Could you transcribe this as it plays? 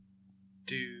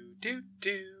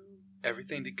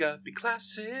Everything to Guppy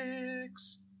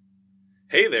Classics.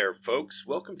 Hey there, folks.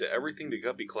 Welcome to Everything to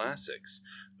Guppy Classics,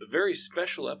 the very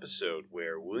special episode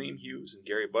where William Hughes and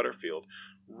Gary Butterfield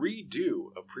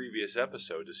redo a previous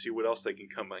episode to see what else they can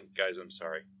come on. Guys, I'm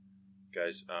sorry.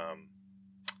 Guys,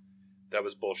 that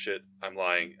was bullshit. I'm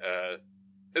lying.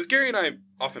 As Gary and I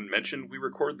often mention, we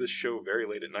record this show very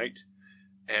late at night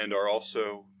and are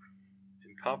also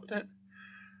incompetent.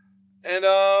 And,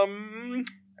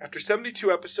 after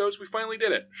 72 episodes, we finally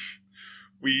did it.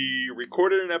 We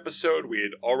recorded an episode we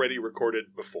had already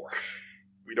recorded before.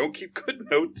 We don't keep good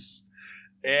notes.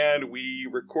 And we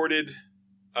recorded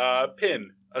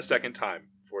Pin a second time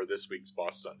for this week's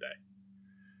Boss Sunday.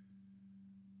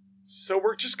 So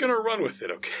we're just going to run with it,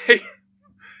 okay?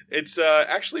 It's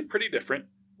actually pretty different.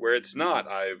 Where it's not,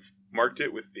 I've marked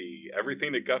it with the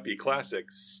Everything to Guppy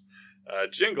Classics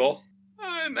jingle.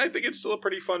 And I think it's still a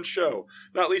pretty fun show.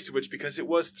 Not least of which because it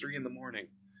was 3 a.m.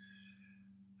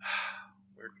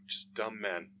 We're just dumb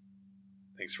men.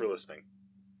 Thanks for listening.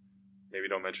 Maybe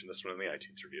don't mention this one in the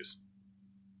iTunes reviews.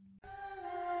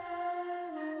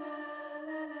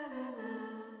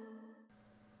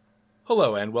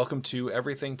 Hello and welcome to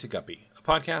Everything to Guppy, a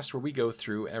podcast where we go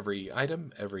through every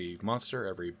item, every monster,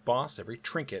 every boss, every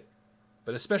trinket,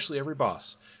 but especially every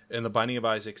boss in the Binding of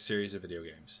Isaac series of video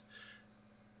games.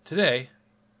 Today,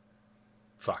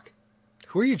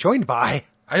 Who are you joined by?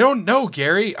 I don't know,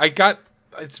 Gary. It's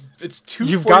 2:45.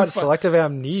 You've got selective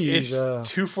amnesia.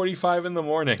 It's 2:45 in the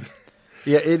morning.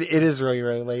 Yeah, it is really,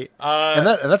 really late. And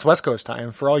that's West Coast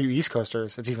time. For all you East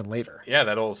Coasters, it's even later. Yeah,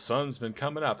 that old sun's been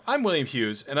coming up. I'm William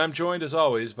Hughes, and I'm joined as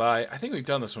always by, I think we've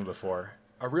done this one before,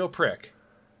 a real prick,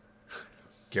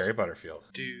 Gary Butterfield.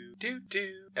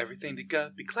 Everything to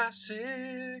Guppy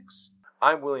Classics.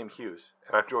 I'm William Hughes,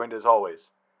 and I'm joined as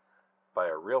always by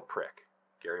a real prick,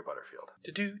 Gary Butterfield.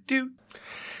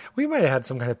 We might have had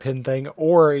some kind of pin thing,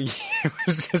 or it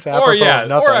was just apropos of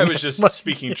nothing. Or I was just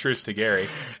speaking truth to Gary.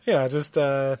 Yeah, just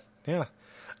yeah.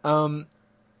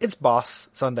 It's Boss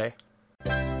Sunday.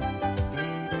 There's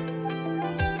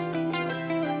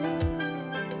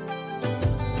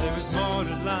more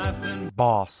to life than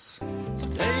Boss. so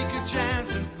take a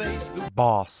chance and face the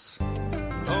Boss.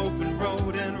 open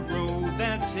road and a road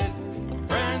that's hit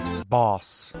brand new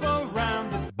Boss.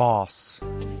 around the Boss.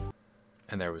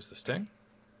 And there was the sting.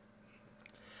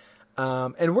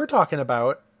 And we're talking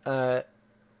about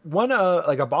one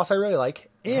like a boss I really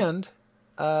like, and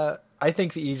I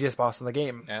think the easiest boss in the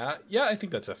game. Yeah, I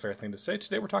think that's a fair thing to say.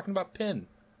 Today we're talking about Pin.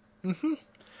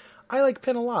 I like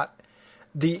Pin a lot.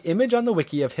 The image on the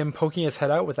wiki of him poking his head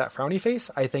out with that frowny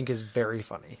face, I think is very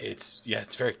funny. It's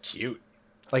very cute.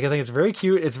 Like, I think it's very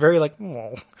cute. It's very like,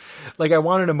 oh. Like, I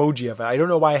want an emoji of it. I don't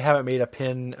know why I haven't made a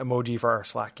Pin emoji for our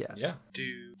Slack yet. Yeah.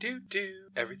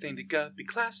 Everything to Guppy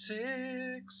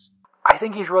Classics. I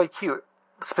think he's really cute.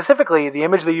 Specifically, the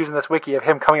image they use in this wiki of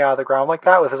him coming out of the ground like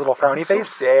that with his little frowny face.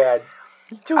 Sad.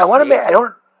 I want to make.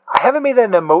 I haven't made that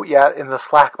an emote yet in the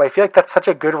Slack, but I feel like that's such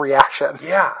a good reaction.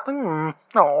 Yeah. No.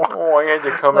 Oh, I had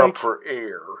to come Like- up for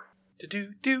air.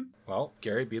 Well,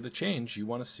 Gary, be the change you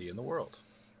want to see in the world.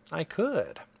 I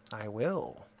could. I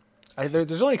will.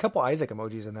 There's only a couple Isaac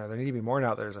emojis in there. There need to be more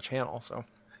now that there's a channel, so.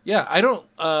 Yeah,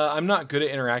 I'm not good at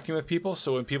interacting with people,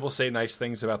 so when people say nice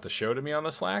things about the show to me on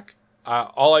the Slack,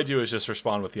 all I do is just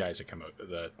respond with the Isaac emote,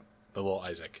 the little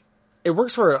Isaac. It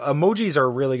works for emojis are a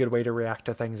really good way to react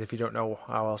to things if you don't know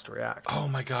how else to react. Oh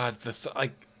my god,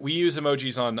 we use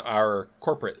emojis on our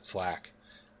corporate Slack,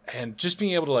 and just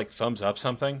being able to like thumbs up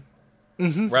something,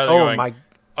 rather than going,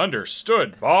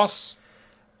 understood, boss.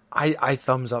 I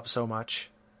thumbs up so much,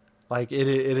 like it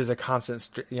is a constant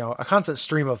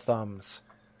stream of thumbs.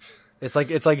 It's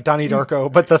like Donnie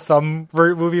Darko, but the thumb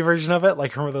movie version of it.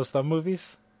 Like, remember those thumb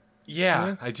movies?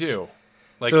 Yeah, I do.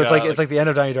 Like, so it's like the end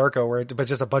of Donnie Darko, but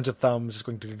just a bunch of thumbs just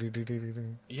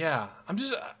going. Yeah, I'm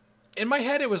just in my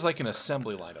head. It was like an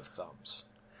assembly line of thumbs.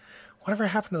 Whatever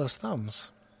happened to those thumbs?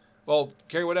 Well,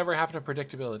 Gary, whatever happened to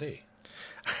predictability?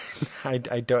 I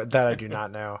do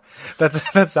not know.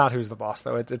 That's not who's the boss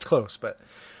though. It's close, but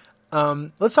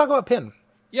let's talk about Pin.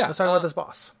 Yeah, let's talk about this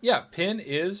boss. Yeah, Pin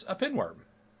is a pinworm.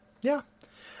 Yeah,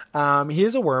 he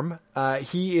is a worm.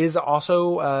 He is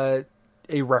also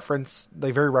a reference,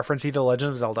 like very referencey to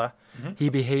Legend of Zelda. Mm-hmm. He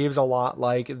behaves a lot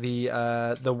like the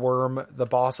worm, the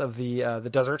boss of the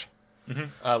desert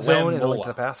zone in A Link to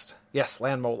the Past. Yes,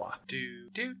 Land Mola.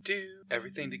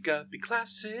 Everything to Guppy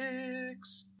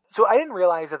Classics. So I didn't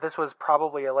realize that this was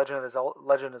probably a Legend of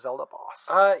Zelda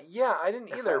boss. Yeah, I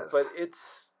didn't either, but it's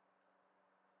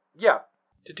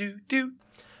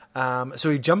So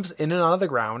he jumps in and out of the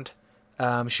ground,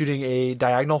 shooting a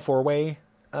diagonal four-way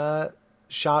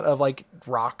shot of like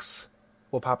rocks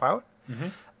will pop out.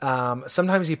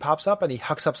 Sometimes he pops up and he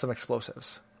hucks up some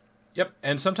explosives. Yep,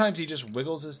 and sometimes he just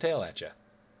wiggles his tail at you.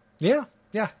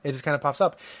 Yeah, it just kind of pops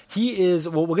up. He is,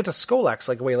 we'll get to Skolex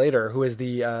like way later, who is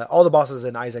the, all the bosses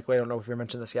in Isaac, I don't know if you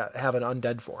mentioned this yet, have an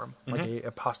undead form, like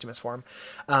a posthumous form.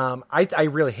 I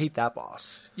really hate that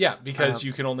boss. Yeah, because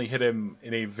you can only hit him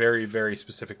in a very, very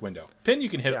specific window. Pin, you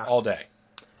can hit all day.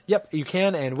 Yep, you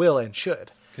can and will and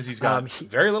should. Because he's got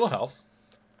very little health.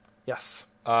 Yes.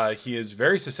 He is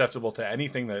very susceptible to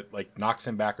anything that like knocks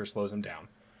him back or slows him down.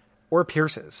 Or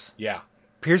pierces. Yeah.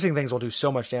 Piercing things will do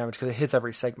so much damage because it hits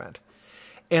every segment.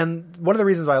 And one of the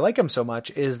reasons why I like him so much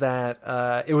is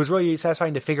that it was really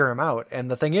satisfying to figure him out.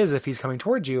 And the thing is, if he's coming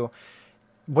towards you,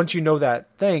 once you know that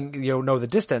thing, you know the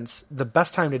distance, the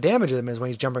best time to damage him is when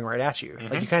he's jumping right at you.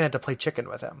 Like you kind of have to play chicken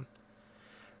with him.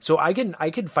 So I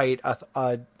could fight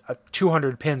a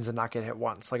 200 pins and not get hit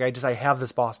once. Like I have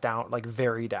this boss down, like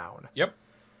very down. Yep.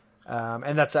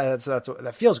 And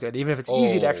that feels good. Even if it's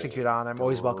easy to execute on, I'm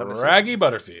always welcome to see. Raggy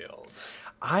Butterfield.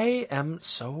 I am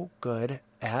so good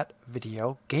at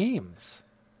video games.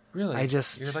 Really?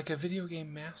 You're like a video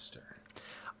game master.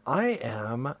 I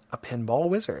am a pinball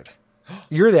wizard.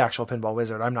 You're the actual pinball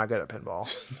wizard. I'm not good at pinball.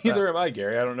 Neither am I,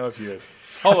 Gary. I don't know if you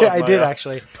followed I did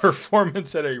actually.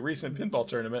 Performance at a recent pinball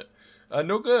tournament.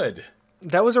 No good.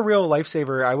 That was a real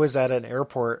lifesaver. I was at an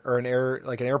airport or an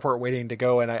airport waiting to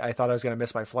go, and I thought I was going to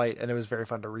miss my flight, and it was very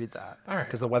fun to read that. All right.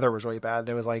 Because the weather was really bad, and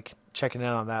it was like checking in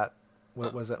on that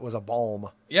was a balm.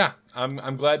 Yeah,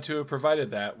 I'm glad to have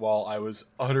provided that while I was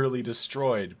utterly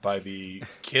destroyed by the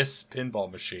KISS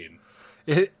pinball machine.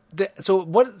 So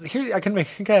what? Here I can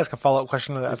ask a follow-up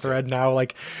question on that thread now.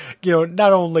 Like,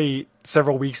 not only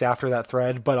several weeks after that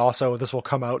thread, but also this will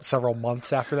come out several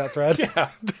months after that thread.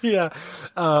 Yeah.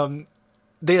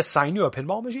 They assign you a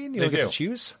pinball machine? You don't get to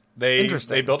choose?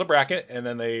 Interesting. They build a bracket, and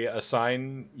then they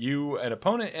assign you an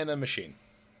opponent and a machine.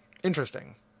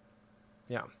 Interesting.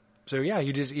 Yeah. So, yeah,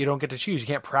 you don't get to choose. You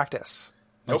can't practice.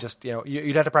 Nope.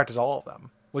 You'd have to practice all of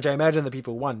them, which I imagine the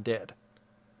people who won did.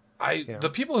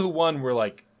 The people who won were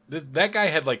like, that guy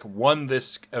had like won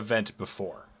this event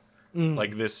before.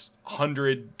 Like this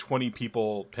 120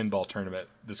 people pinball tournament.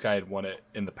 This guy had won it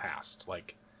in the past.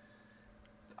 Like,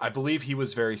 I believe he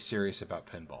was very serious about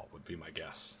pinball, would be my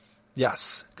guess.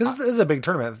 Yes, because this is a big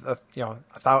tournament.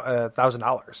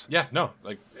 $1,000. Yeah, no,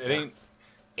 like it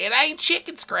ain't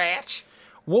chicken scratch.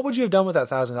 What would you have done with that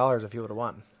 $1,000 if you would have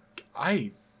won?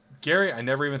 Gary, I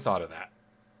never even thought of that.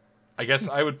 I guess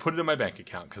I would put it in my bank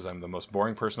account because I'm the most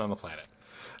boring person on the planet.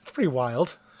 It's pretty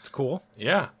wild. It's cool.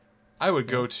 Yeah, I would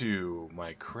go to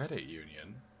my credit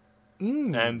union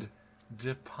and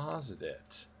deposit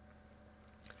it.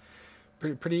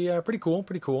 Pretty cool.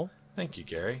 Pretty cool. Thank you,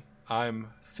 Gary. I'm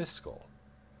fiscal.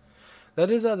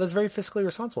 That's very fiscally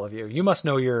responsible of you. You must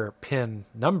know your PIN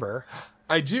number.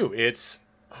 I do. It's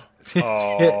you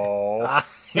almost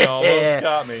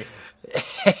got me.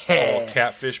 Oh,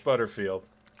 Catfish Butterfield.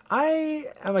 I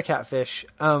am a catfish.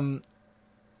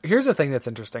 Here's a thing that's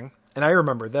interesting, and I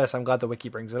remember this. I'm glad the wiki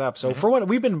brings it up. So for one,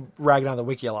 we've been ragging on the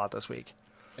wiki a lot this week.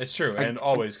 It's true, and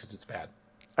always because it's bad.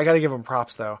 I got to give them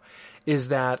props though. Is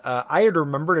that I had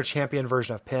remembered a champion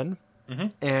version of Pin,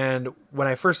 and when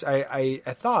I first I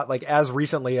thought like as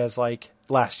recently as like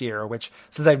last year, which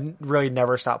since I've really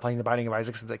never stopped playing The Binding of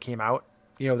Isaac since it came out,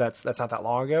 that's not that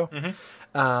long ago.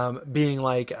 Being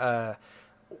like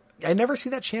I never see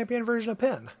that champion version of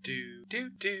Pin. Do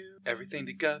everything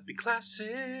to Guppy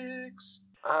Classics.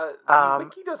 The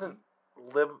wiki doesn't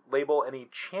label any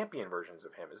champion versions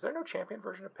of him. Is there no champion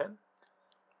version of Pin?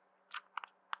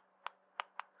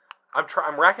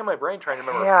 I'm racking my brain trying to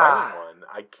remember finding one.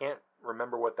 I can't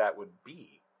remember what that would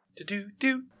be.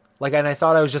 Do. Like, and I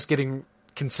thought I was just getting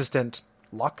consistent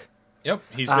luck. Yep,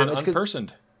 he's been unpersoned.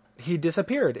 He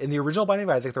disappeared. In the original Binding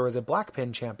of Isaac, there was a black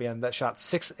pin champion that shot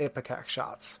 6 Ipecac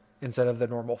shots instead of the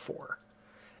normal 4.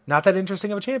 Not that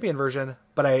interesting of a champion version,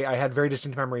 but I had very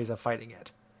distinct memories of fighting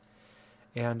it.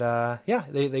 And,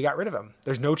 they got rid of him.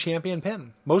 There's no champion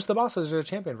pin. Most of the bosses are a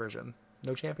champion version.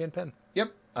 No champion pin.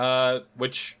 Yep,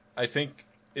 which I think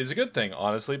is a good thing,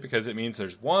 honestly, because it means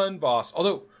there's one boss.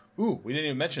 Although, we didn't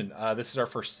even mention, this is our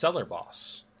first cellar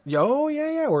boss. Oh,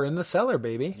 yeah, we're in the cellar,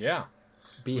 baby. Yeah.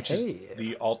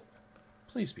 Behave.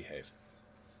 Please behave.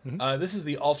 This is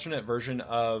the alternate version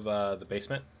of the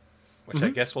basement, which I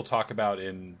guess we'll talk about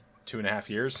in 2.5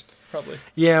 years, probably.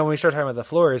 Yeah, when we start talking about the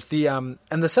floors. And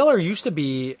the cellar used to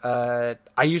be, I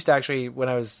used to actually, when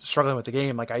I was struggling with the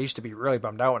game, like I used to be really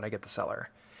bummed out when I get the cellar.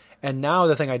 And now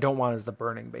the thing I don't want is the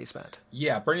burning basement.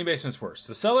 Yeah, burning basement's worse.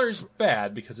 The cellar's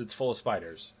bad because it's full of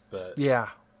spiders, but... Yeah,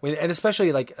 and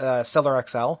especially like Cellar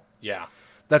XL. Yeah.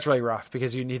 That's really rough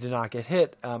because you need to not get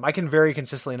hit. I can very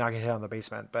consistently not get hit on the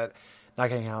basement, but not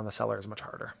getting hit on the cellar is much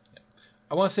harder.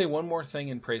 I want to say one more thing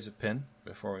in praise of Pin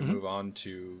before we move on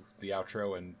to the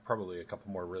outro and probably a couple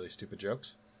more really stupid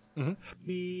jokes.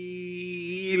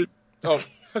 Mm-hmm. Oh,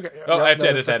 Okay. oh, Yeah, I have to no,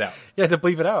 edit that out. You have to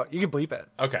bleep it out. You can bleep it.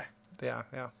 Okay. Yeah.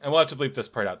 And we'll have to bleep this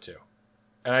part out too.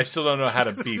 And I still don't know how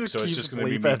to beep, so it's keeps just going to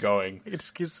be me bleeping. going. It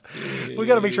just keeps. We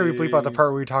got to make sure we bleep out the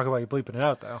part where we talk about you bleeping it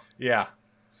out, though. Yeah.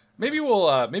 Maybe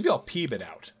I'll peep it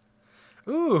out.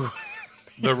 Ooh.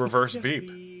 The reverse beep.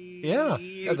 Yeah,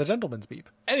 the gentleman's beep.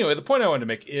 Anyway, the point I wanted to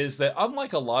make is that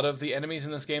unlike a lot of the enemies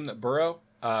in this game that burrow,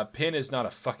 Pin is not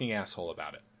a fucking asshole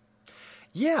about it.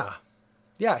 Yeah,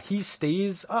 he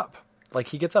stays up. Like,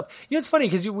 he gets up. You know, it's funny,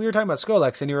 because we were talking about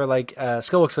Skolex, and you were like,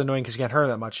 Skolex is annoying because you can't hurt him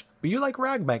that much. But you like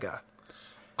Ragmega.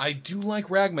 I do like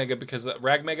Ragmega because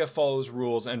Ragmega follows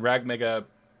rules, and Ragmega,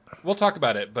 we'll talk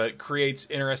about it, but creates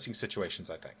interesting situations,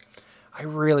 I think. I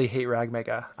really hate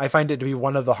Ragmega. I find it to be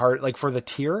one of the hard, like, for the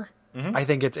tier, I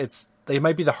think they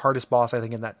might be the hardest boss, I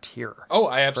think, in that tier. Oh,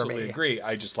 I absolutely agree.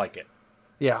 I just like it.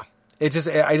 Yeah. I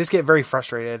just get very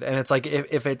frustrated. And it's like,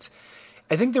 if it's,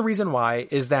 I think the reason why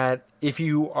is that if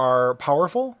you are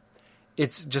powerful,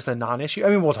 it's just a non-issue. I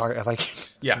mean, we'll talk, like,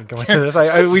 Yeah. go into this.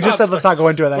 We just said let's not go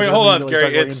into it. Wait, hold on,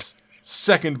 Gary. It's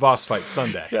second boss fight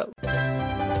Sunday. Yeah.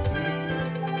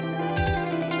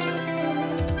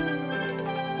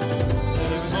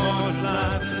 There's more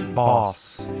life than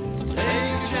Boss. take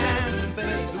a chance and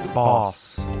face the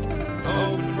Boss.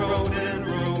 open road and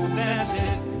road that's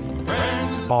it.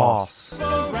 Brand Boss.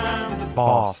 around the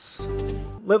Boss.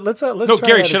 Let's No, try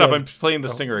Gary, that shut up. again. I'm playing the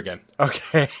singer again.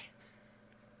 Okay.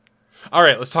 All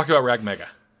right, let's talk about Ragmega.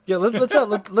 Yeah, let's I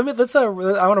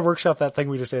want to workshop that thing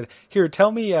we just did. Here,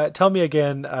 tell me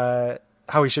again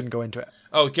how we shouldn't go into it.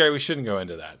 Oh, Gary, we shouldn't go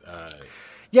into that.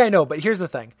 Yeah, I know, but here's the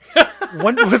thing.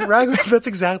 With Ragmega, that's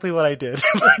exactly what I did.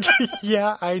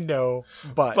 Yeah, I know,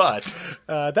 but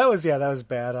that was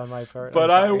bad on my part.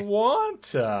 But I'm I sorry. want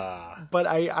to. But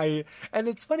I and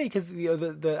it's funny because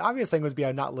the obvious thing would be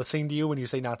I'm not listening to you when you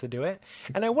say not to do it,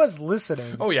 and I was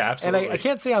listening. Oh yeah, absolutely. And I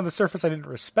can't say on the surface I didn't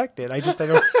respect it. I don't.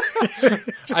 I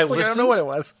don't know what it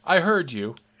was. I heard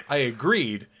you. I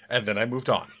agreed, and then I moved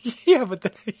on. Yeah, but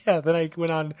then I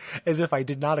went on as if I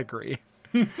did not agree.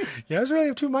 Yeah, I was really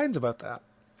of two minds about that.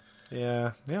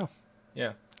 Yeah.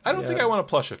 Yeah, I don't think I want a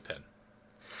plush of Pin.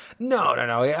 No.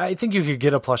 I think you could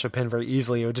get a plush of Pin very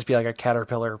easily. It would just be like a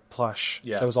Caterpillar plush.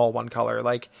 Yeah. That was all one color.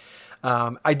 Like,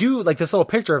 I do like this little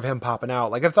picture of him popping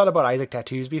out. Like, I've thought about Isaac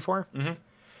tattoos before. Mm-hmm.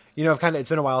 You know, it's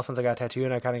been a while since I got a tattoo,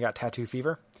 and I kind of got tattoo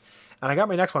fever. And I got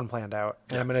my next one planned out,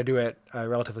 and I'm going to do it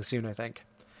relatively soon, I think.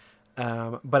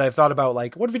 But I've thought about,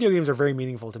 like, what video games are very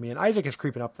meaningful to me, and Isaac is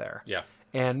creeping up there. Yeah.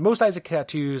 And most Isaac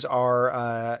tattoos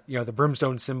are, the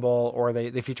brimstone symbol, or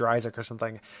they feature Isaac or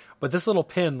something. But this little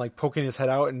pin, like, poking his head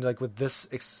out, and, like, with this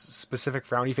specific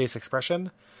frowny face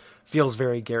expression, feels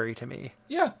very Gary to me.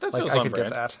 Yeah, that Like, feels I on could brand.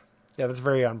 get that. Yeah, that's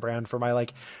very on brand for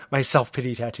my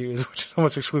self-pity tattoos, which is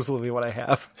almost exclusively what I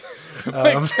have.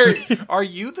 Wait, Gary, are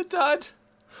you the dud?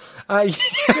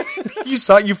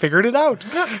 You figured it out.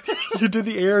 You did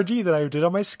the ARG that I did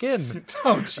on my skin.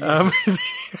 Oh, Jesus.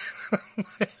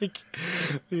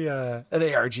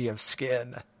 An ARG of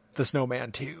skin. The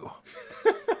Snowman 2.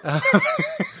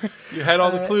 You had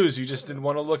all the clues. You just didn't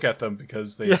want to look at them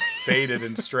because they faded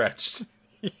and stretched.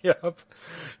 Yep.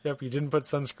 You didn't put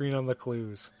sunscreen on the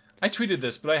clues. I tweeted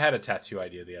this, but I had a tattoo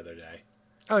idea the other day.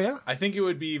 Oh, yeah? I think it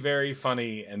would be very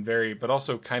funny and but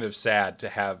also kind of sad to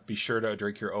have Be Sure to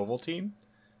Drink Your Ovaltine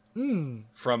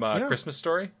from Christmas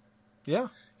Story. Yeah.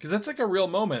 Because that's like a real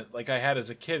moment like I had as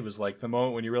a kid was like the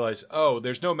moment when you realize, oh,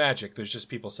 there's no magic. There's just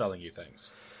people selling you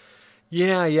things.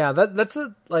 Yeah.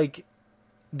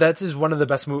 That is one of the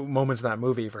best moments in that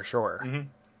movie for sure. Mm-hmm.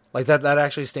 Like that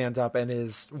actually stands up and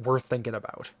is worth thinking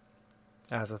about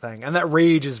as a thing. And that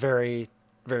rage is very,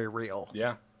 very real.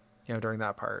 Yeah. During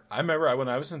that part. I remember when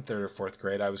I was in 3rd or 4th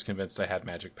grade, I was convinced I had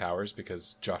magic powers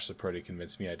because Josh Saprodi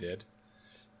convinced me I did.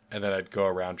 And then I'd go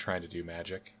around trying to do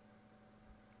magic.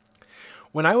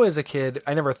 When I was a kid,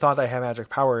 I never thought I had magic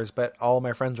powers, but all of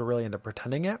my friends were really into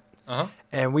pretending it. Uh-huh.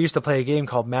 And we used to play a game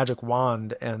called Magic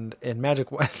Wand, and in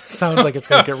Magic Wand, it sounds like it's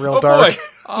going to get real dark. Boy.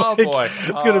 Oh, boy.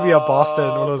 It's going to be one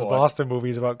of those Boston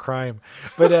movies about crime.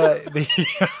 But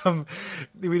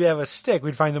we'd have a stick.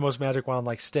 We'd find the most Magic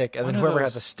Wand-like stick, and then whoever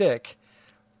had the stick,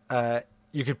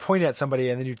 you could point at somebody,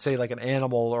 and then you'd say like an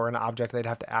animal or an object, they'd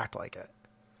have to act like it.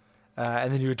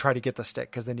 And then you would try to get the stick,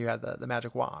 because then you had the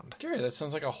Magic Wand. Gary, that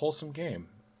sounds like a wholesome game.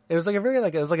 It was like it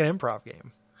was like an improv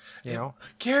game, you know?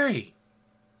 Gary!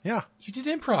 Yeah. You did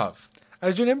improv. I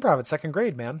was doing improv at 2nd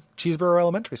grade, man. Cheeseboro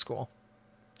Elementary School.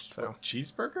 So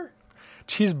Cheeseburger?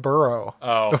 Cheeseboro.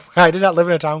 Oh. I did not live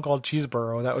in a town called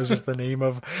Cheeseboro. That was just the name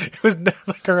of. It was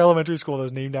like our elementary school that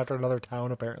was named after another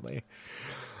town, apparently.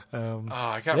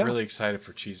 I got really excited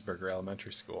for Cheeseburger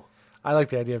Elementary School. I like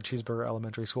the idea of Cheeseburger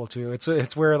Elementary School too.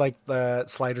 It's where like the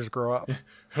sliders grow up.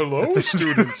 Hello,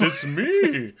 students. It's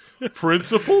me,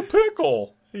 Principal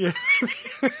Pickle. Yeah.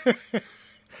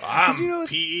 I'm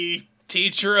PE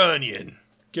Teacher Onion.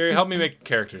 Gary, help me make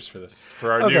characters for this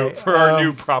for our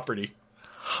new property.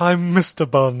 I'm Mr.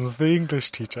 Buns, the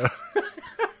English teacher.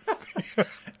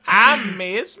 I'm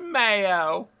Miss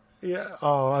Mayo. Yeah.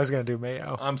 Oh, I was gonna do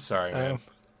Mayo. I'm sorry, man.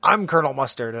 I'm Colonel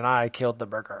Mustard, and I killed the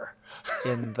burger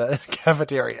in the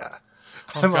cafeteria.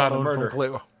 I'm God, alone murder. from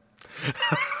Clue.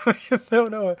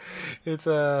 No, it's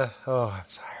I'm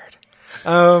tired.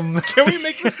 Can we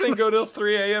make this thing go till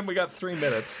 3 a.m.? We got 3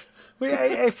 minutes.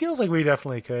 It feels like we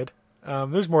definitely could.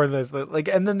 There's more than this, like,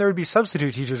 and then there would be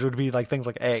substitute teachers. Would be like things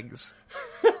like eggs,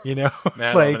 you know.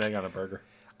 Man, like, I love an egg on a burger.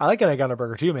 I like an egg on a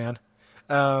burger too, man.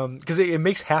 Because it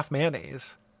makes half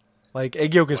mayonnaise. Like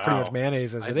egg yolk is pretty much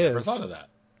mayonnaise as I it is. never thought of that.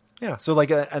 Yeah, so like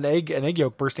an egg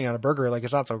yolk bursting on a burger, like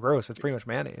it's not so gross. It's pretty much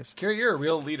mayonnaise. Gary, you're a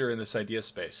real leader in this idea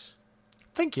space.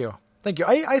 Thank you.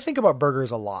 I think about burgers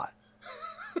a lot.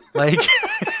 Like,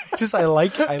 just I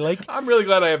like. I'm really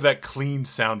glad I have that clean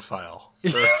sound file.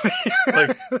 For,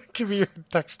 like, Give me your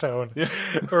text tone,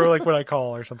 or like when I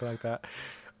call or something like that.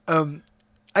 I've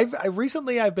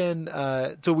been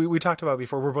so we talked about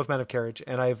before. We're both men of carriage,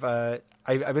 and I've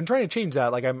been trying to change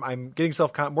that. Like I'm getting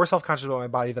more self-conscious about my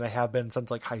body than I have been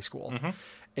since like high school. Mm-hmm.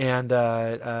 And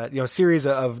a series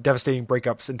of devastating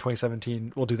breakups in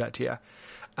 2017 will do that to you.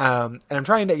 And I'm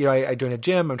trying to, I joined a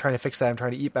gym. I'm trying to fix that. I'm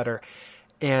trying to eat better.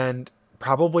 And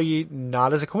probably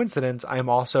not as a coincidence, I'm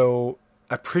also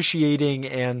appreciating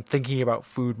and thinking about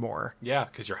food more. Yeah,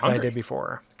 because you're hungry. Than I did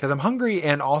before. Because I'm hungry,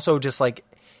 and also just like,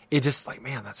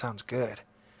 man, that sounds good.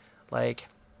 Like,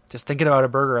 just thinking about a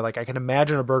burger, like I can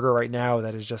imagine a burger right now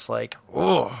that is just like,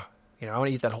 oh, I want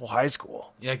to eat that whole high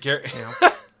school. Yeah, Gary.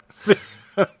 I was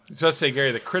about to say,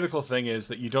 Gary, the critical thing is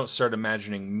that you don't start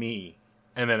imagining me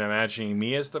and then imagining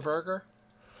me as the burger.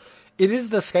 It is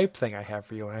the Skype thing I have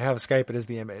for you. When I have Skype, it is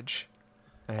the image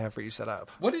I have for you set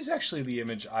up. What is actually the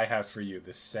image I have for you,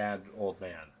 this sad old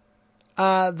man?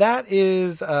 That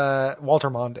is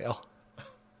Walter Mondale.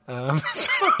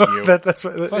 Fuck you. That's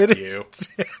what Fuck it you.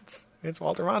 It's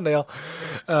Walter Mondale.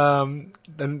 And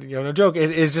no joke.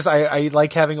 It is just I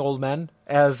like having old men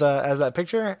as that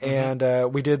picture, mm-hmm.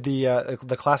 and we did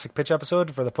the classic pitch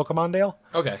episode for the Pokemondale.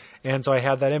 Okay. And so I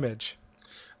had that image.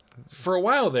 For a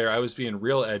while there, I was being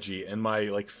real edgy, and my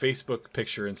Facebook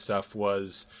picture and stuff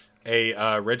was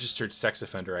a registered sex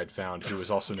offender I'd found who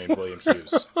was also named William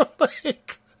Hughes.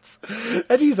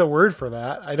 Edgy's a word for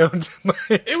that. I don't.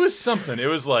 It was something. It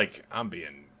was like, I'm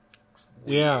being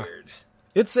weird.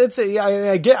 Yeah.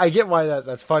 I get why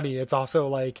that's funny. It's also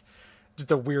like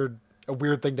just a weird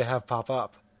thing to have pop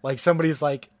up. Like somebody's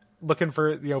like looking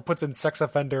for, puts in sex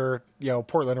offender,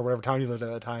 Portland or whatever town you lived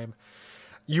at the time.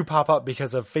 You pop up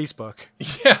because of Facebook.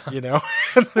 Yeah.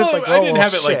 And it's like, I didn't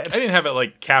have it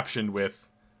like captioned with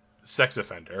sex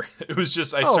offender. It was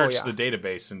just I searched the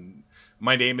database and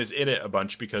my name is in it a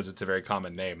bunch because it's a very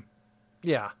common name.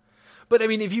 Yeah. But I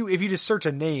mean, if you just search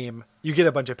a name, you get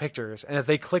a bunch of pictures, and if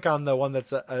they click on the one that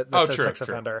says sex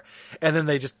offender, and then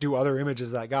they just do other images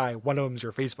of that guy, one of them is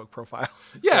your Facebook profile.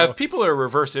 Yeah, if people are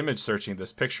reverse image searching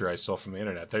this picture I stole from the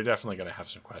internet, they're definitely going to have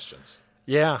some questions.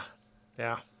 Yeah.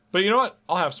 But you know what?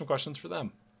 I'll have some questions for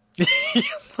them.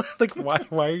 Like, why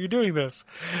are you doing this?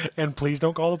 And please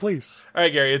don't call the police. All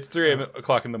right, Gary, it's 3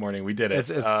 o'clock in the morning. We did it.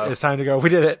 It's time to go. We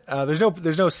did it.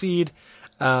 There's no seed.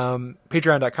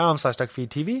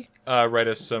 Patreon.com/DuckFeedTV. Write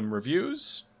us some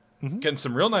reviews. Mm-hmm. Getting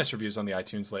some real nice reviews on the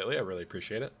iTunes lately. I really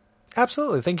appreciate it.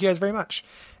 Absolutely. Thank you guys very much.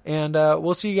 And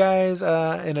we'll see you guys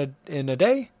in a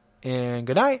day. And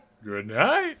good night. Good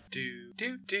night. Do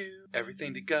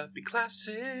everything to Guppy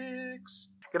Classics.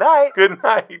 Good night. Good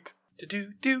night.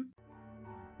 Do.